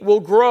feed will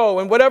grow,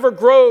 and whatever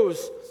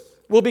grows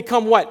will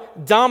become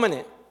what?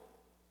 Dominant.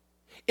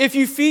 If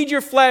you feed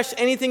your flesh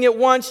anything it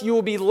wants, you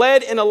will be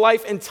led in a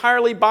life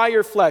entirely by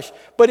your flesh.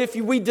 But if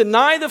we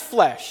deny the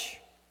flesh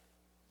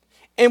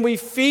and we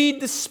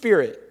feed the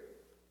Spirit,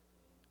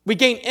 we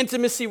gain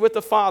intimacy with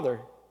the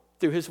Father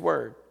through His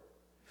Word.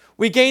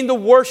 We gain the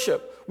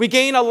worship. We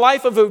gain a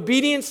life of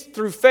obedience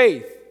through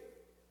faith.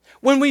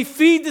 When we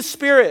feed the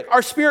Spirit,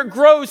 our spirit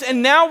grows,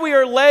 and now we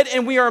are led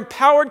and we are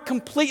empowered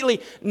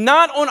completely,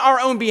 not on our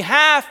own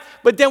behalf,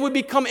 but then we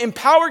become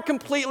empowered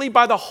completely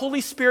by the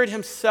Holy Spirit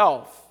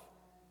Himself.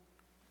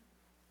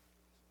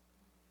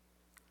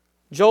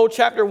 Joel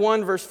chapter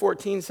 1, verse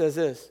 14 says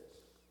this,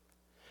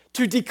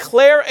 to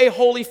declare a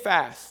holy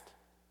fast,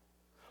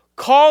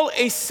 call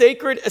a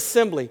sacred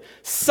assembly,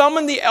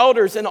 summon the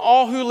elders and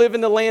all who live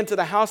in the land to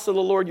the house of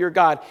the Lord your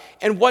God.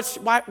 And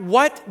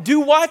do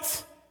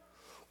what?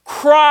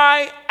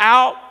 Cry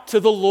out to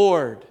the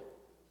Lord.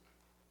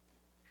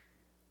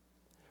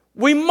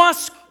 We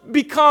must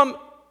become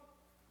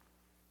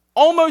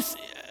almost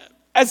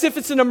as if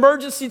it's an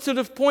emergency to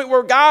the point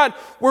where, God,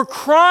 we're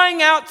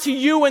crying out to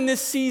you in this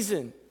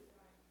season.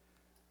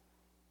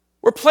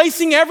 We're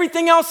placing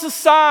everything else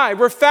aside.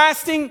 We're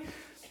fasting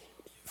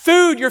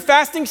food, you're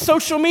fasting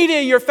social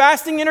media, you're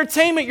fasting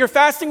entertainment, you're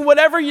fasting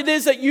whatever it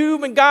is that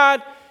you and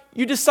God,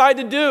 you decide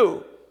to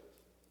do.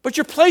 But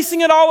you're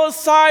placing it all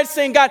aside,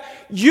 saying, God,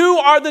 you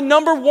are the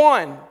number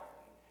one.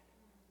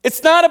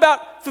 It's not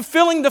about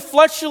fulfilling the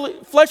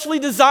fleshly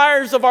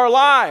desires of our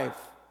life.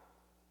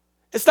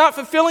 It's not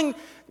fulfilling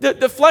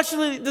the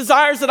fleshly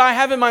desires that I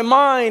have in my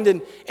mind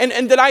and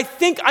that I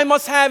think I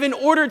must have in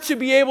order to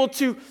be able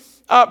to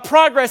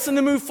progress and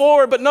to move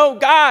forward. But no,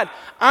 God,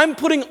 I'm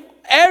putting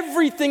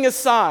everything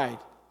aside.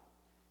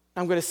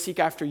 I'm going to seek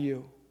after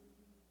you.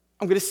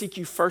 I'm going to seek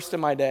you first in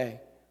my day.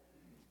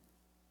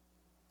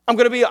 I'm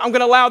going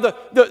to allow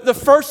the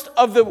first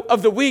of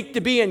the week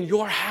to be in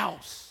your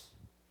house.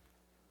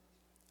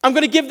 I'm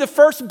going to give the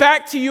first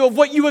back to you of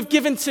what you have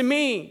given to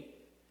me.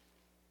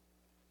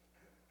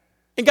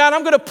 And God,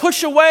 I'm going to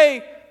push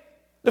away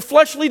the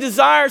fleshly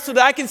desires so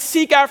that I can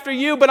seek after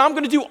you, but I'm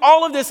going to do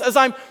all of this as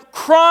I'm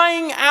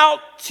crying out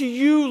to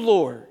you,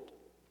 Lord.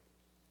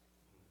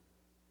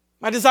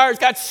 My desire is,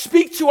 God,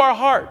 speak to our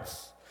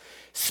hearts.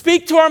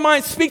 Speak to our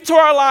minds, speak to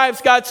our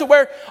lives, God, to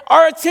where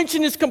our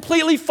attention is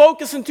completely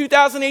focused in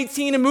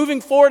 2018 and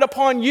moving forward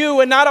upon you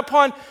and not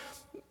upon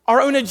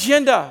our own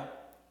agenda,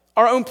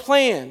 our own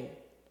plan.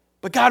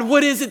 But God,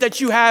 what is it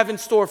that you have in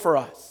store for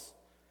us?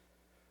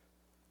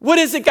 What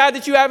is it, God,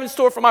 that you have in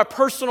store for my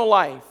personal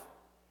life?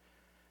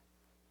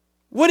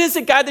 What is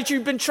it, God, that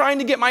you've been trying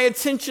to get my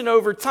attention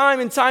over time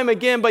and time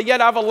again, but yet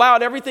I've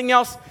allowed everything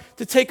else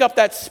to take up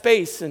that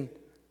space and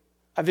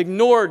I've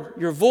ignored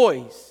your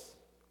voice?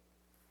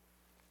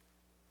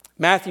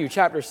 Matthew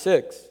chapter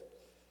 6,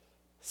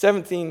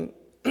 17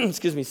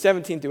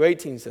 through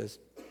 18 says,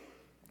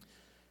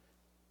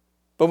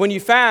 "But when you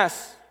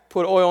fast,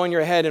 put oil on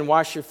your head and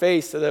wash your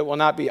face so that it will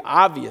not be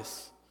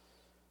obvious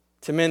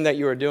to men that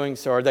you are doing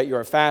so or that you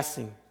are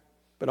fasting,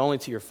 but only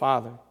to your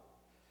Father,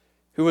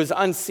 who is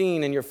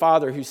unseen, and your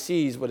Father who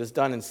sees what is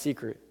done in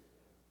secret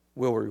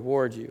will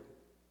reward you."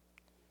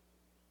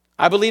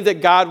 I believe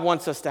that God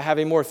wants us to have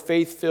a more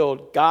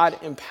faith-filled,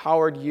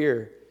 God-empowered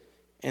year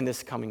in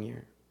this coming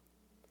year.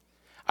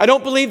 I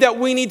don't believe that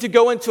we need to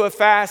go into a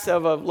fast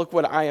of a, look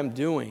what I am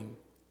doing,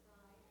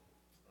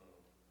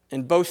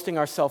 and boasting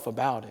ourselves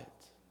about it.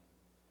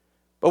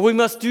 But we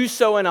must do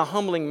so in a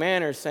humbling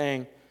manner,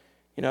 saying,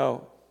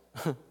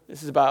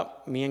 this is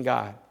about me and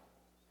God.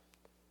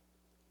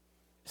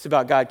 It's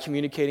about God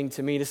communicating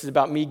to me. This is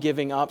about me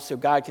giving up so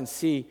God can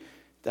see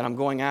that I'm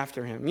going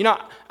after him.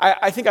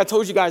 I think I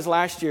told you guys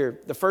last year,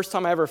 the first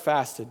time I ever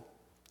fasted,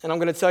 and I'm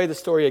going to tell you the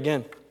story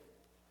again.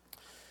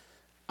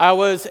 I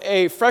was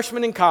a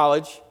freshman in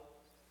college,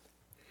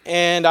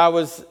 and I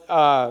was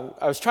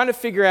trying to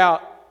figure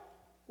out,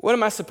 what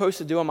am I supposed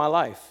to do in my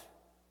life?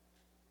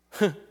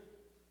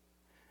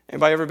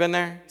 Anybody ever been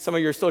there? Some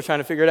of you are still trying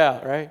to figure it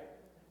out, right?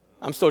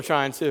 I'm still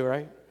trying too,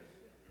 right?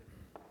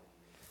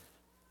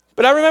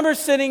 But I remember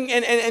sitting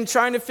and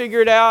trying to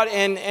figure it out,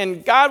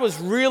 and God was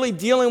really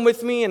dealing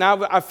with me, and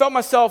I felt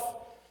myself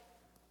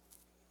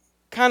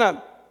kind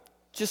of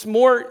just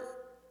more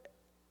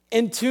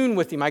in tune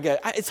with him.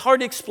 It's hard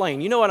to explain.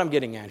 You know what I'm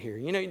getting at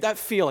here. That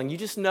feeling, you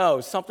just know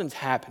something's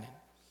happening.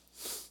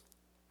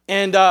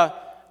 And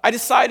I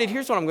decided,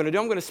 here's what I'm going to do.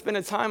 I'm going to spend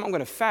the time, I'm going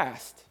to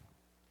fast.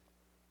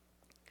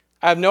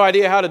 I have no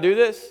idea how to do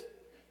this.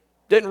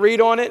 Didn't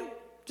read on it.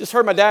 Just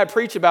heard my dad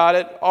preach about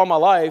it all my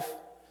life.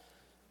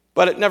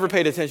 But I never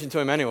paid attention to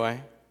him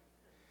anyway.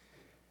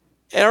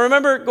 And I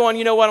remember going,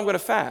 you know what, I'm going to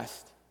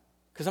fast.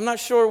 Because I'm not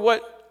sure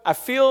I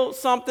feel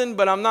something,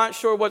 but I'm not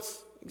sure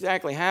what's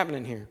exactly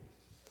happening here.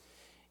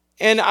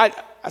 And I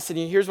said,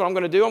 here's what I'm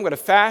going to do. I'm going to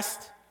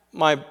fast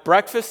my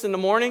breakfast in the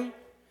morning,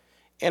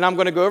 and I'm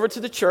going to go over to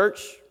the church,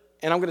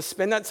 and I'm going to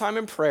spend that time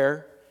in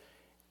prayer.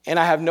 And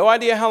I have no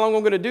idea how long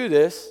I'm going to do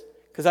this,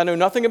 because I know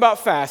nothing about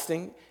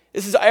fasting.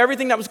 This is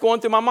everything that was going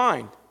through my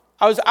mind.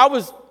 I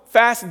was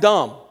fast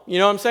dumb. You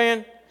know what I'm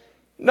saying?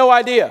 No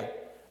idea.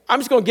 I'm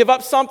just going to give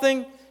up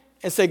something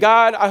and say,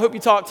 God, I hope you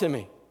talk to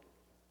me.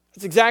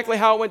 That's exactly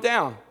how it went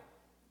down.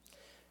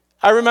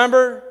 I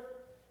remember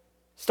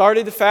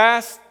started to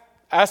fast.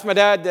 Asked my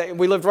dad,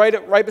 we lived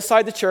right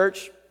beside the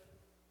church.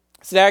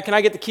 I said, Dad, can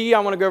I get the key? I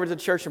want to go over to the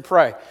church and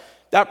pray.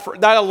 That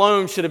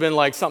alone should have been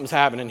like, something's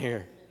happening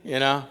here,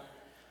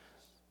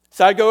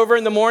 So I'd go over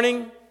in the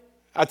morning.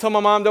 I told my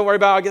mom, don't worry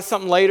about it, I'll get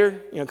something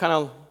later.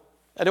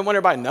 I didn't want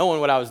everybody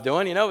knowing what I was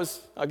doing.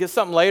 I'll get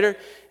something later.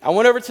 I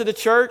went over to the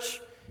church,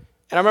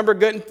 and I remember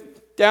getting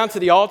down to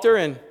the altar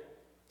and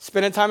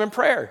spending time in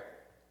prayer.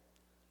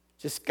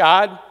 Just,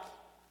 God,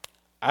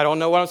 I don't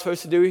know what I'm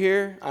supposed to do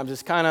here. I'm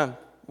just kind of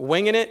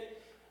winging it.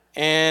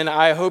 And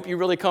I hope you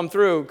really come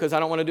through because I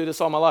don't want to do this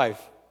all my life.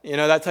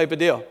 That type of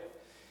deal.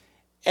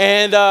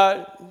 And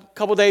a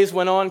couple days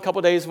went on,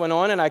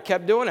 and I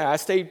kept doing it. I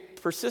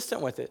stayed persistent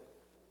with it.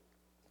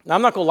 Now,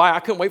 I'm not going to lie, I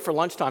couldn't wait for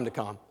lunchtime to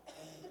come.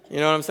 You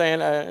know what I'm saying?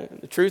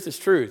 The truth is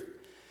truth.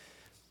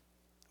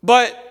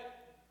 But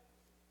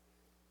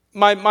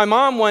my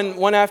mom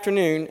one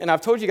afternoon, and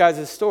I've told you guys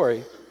this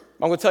story,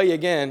 I'm going to tell you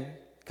again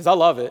because I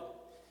love it.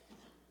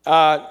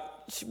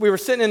 we were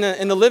sitting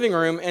in the living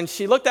room, and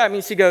she looked at me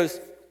and she goes,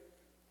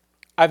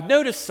 I've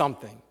noticed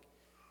something.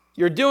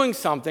 You're doing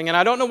something, and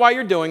I don't know why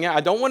you're doing it.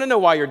 I don't want to know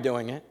why you're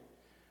doing it,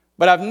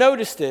 but I've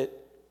noticed it,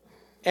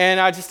 and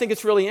I just think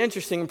it's really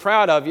interesting and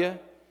proud of you.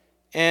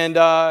 And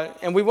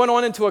we went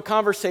on into a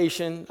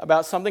conversation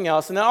about something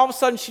else, and then all of a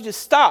sudden she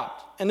just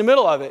stopped in the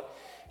middle of it.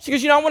 She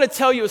goes, I want to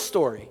tell you a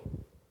story.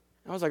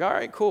 I was like, all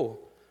right, cool.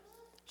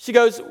 She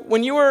goes,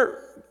 when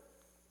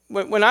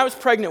I was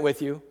pregnant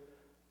with you,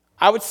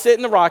 I would sit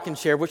in the rocking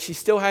chair, which she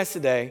still has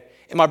today,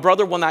 and my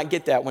brother will not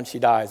get that when she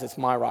dies. It's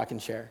my rocking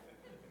chair.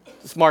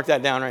 Just mark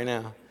that down right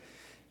now.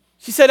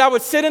 She said, I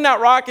would sit in that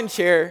rocking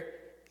chair,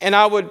 and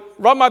I would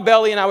rub my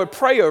belly, and I would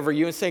pray over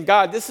you and say,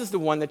 God, this is the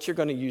one that you're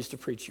going to use to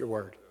preach your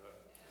word.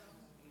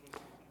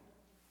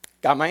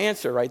 Got my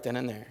answer right then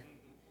and there.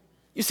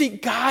 You see,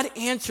 God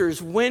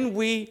answers when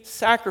we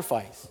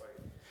sacrifice.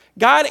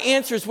 God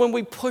answers when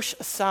we push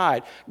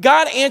aside.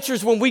 God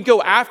answers when we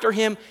go after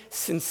him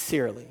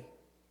sincerely,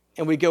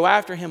 and we go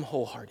after him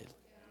wholeheartedly.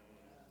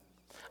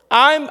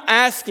 I'm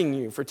asking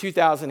you for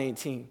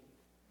 2018,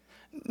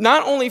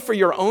 not only for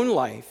your own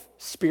life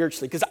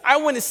spiritually, because I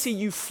want to see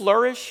you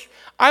flourish.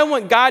 I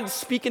want God to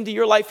speak into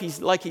your life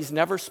like he's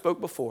never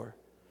spoke before.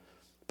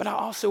 But I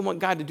also want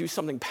God to do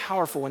something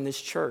powerful in this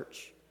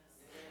church.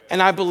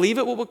 And I believe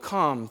it will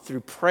come through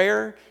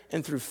prayer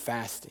and through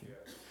fasting.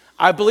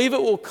 I believe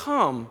it will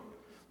come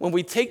when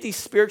we take these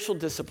spiritual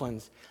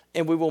disciplines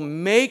and we will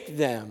make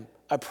them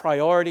a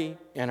priority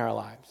in our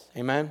lives.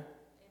 Amen?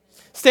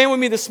 Stand with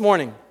me this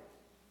morning.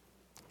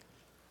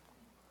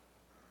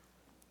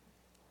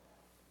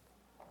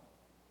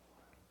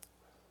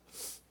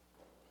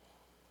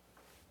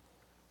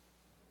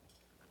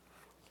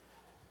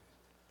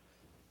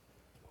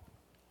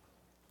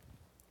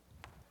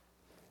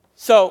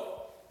 So,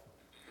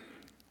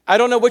 I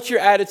don't know what your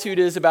attitude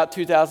is about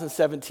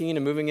 2017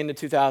 and moving into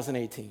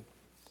 2018.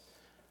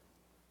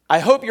 I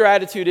hope your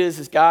attitude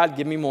is God,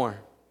 give me more.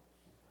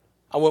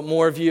 I want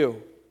more of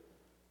you.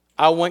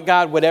 I want,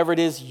 God, whatever it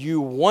is you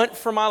want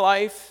for my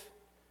life.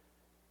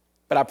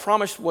 But I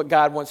promise what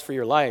God wants for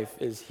your life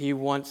is he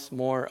wants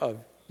more of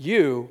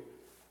you,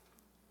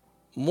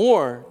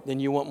 more than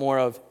you want more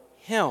of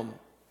him.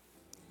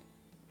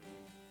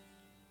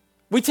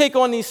 We take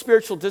on these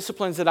spiritual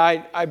disciplines that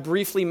I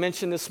briefly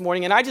mentioned this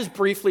morning, and I just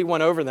briefly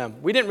went over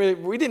them. We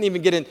didn't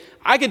even get in.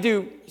 I could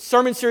do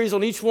sermon series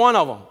on each one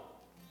of them.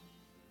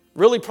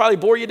 Really probably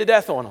bore you to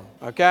death on them,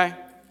 okay?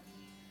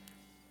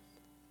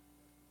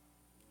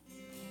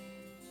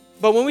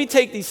 But when we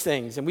take these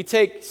things, and we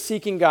take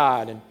seeking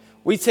God, and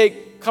we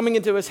take coming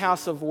into his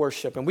house of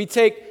worship, and we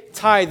take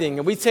tithing,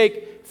 and we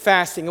take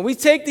fasting, and we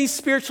take these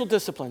spiritual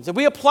disciplines, and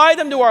we apply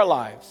them to our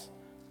lives,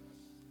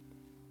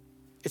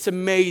 it's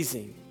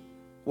amazing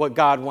what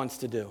God wants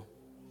to do.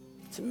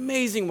 It's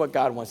amazing what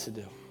God wants to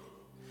do.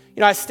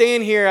 You know, I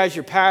stand here as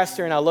your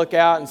pastor and I look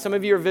out, and some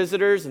of you are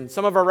visitors and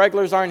some of our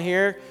regulars aren't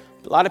here.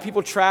 A lot of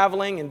people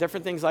traveling and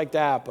different things like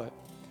that, but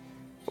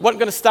it wasn't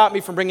going to stop me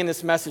from bringing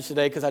this message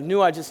today because I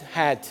knew I just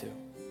had to.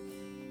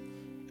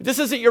 If this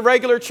isn't your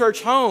regular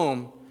church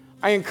home,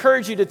 I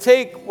encourage you to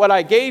take what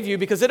I gave you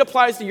because it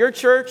applies to your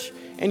church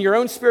and your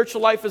own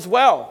spiritual life as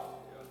well.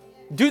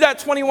 Do that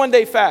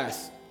 21-day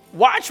fast.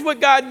 Watch what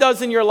God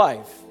does in your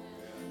life.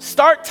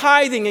 Start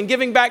tithing and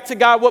giving back to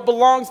God what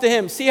belongs to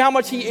him. See how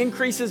much he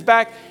increases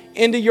back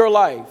into your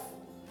life.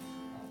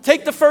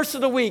 Take the first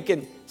of the week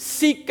and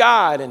seek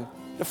God, and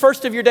the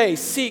first of your day,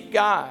 seek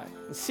God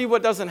and see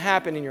what doesn't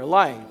happen in your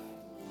life.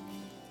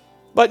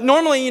 But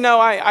normally, you know,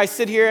 I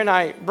sit here and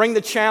I bring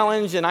the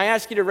challenge and I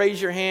ask you to raise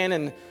your hand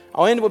and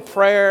I'll end with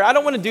prayer. I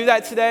don't want to do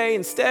that today.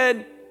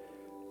 Instead,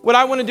 what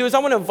I want to do is I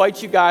want to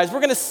invite you guys. We're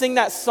going to sing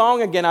that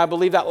song again, I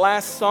believe, that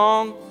last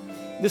song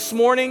this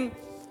morning.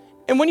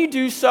 And when you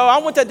do so, I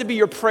want that to be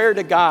your prayer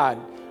to God.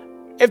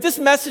 If this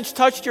message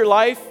touched your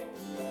life,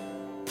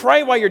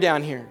 pray while you're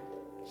down here.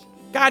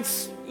 God,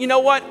 you know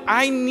what?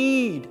 I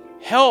need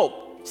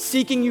help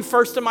seeking you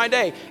first in my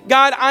day.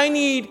 God, I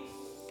need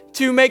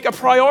to make a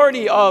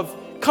priority of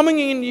coming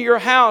into your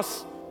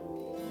house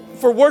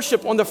for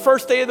worship on the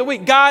first day of the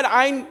week. God,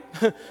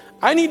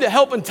 I need to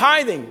help in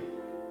tithing.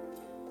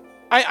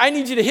 I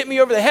need you to hit me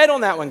over the head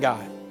on that one,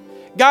 God.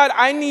 God,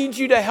 I need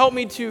you to help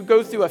me to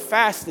go through a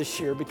fast this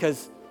year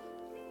because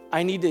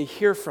I need to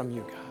hear from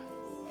you,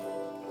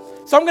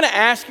 God. So I'm going to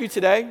ask you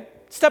today,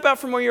 step out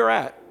from where you're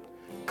at.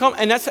 Come,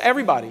 and that's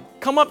everybody.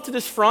 Come up to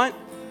this front.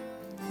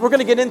 We're going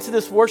to get into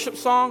this worship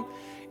song.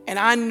 And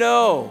I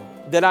know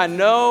that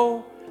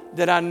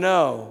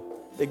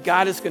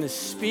God is going to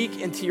speak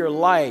into your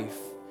life.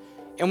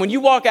 And when you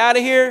walk out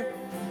of here,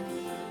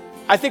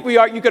 I think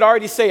you could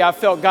already say, I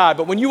felt God.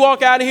 But when you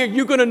walk out of here,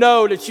 you're going to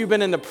know that you've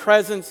been in the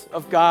presence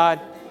of God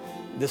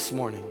this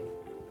morning.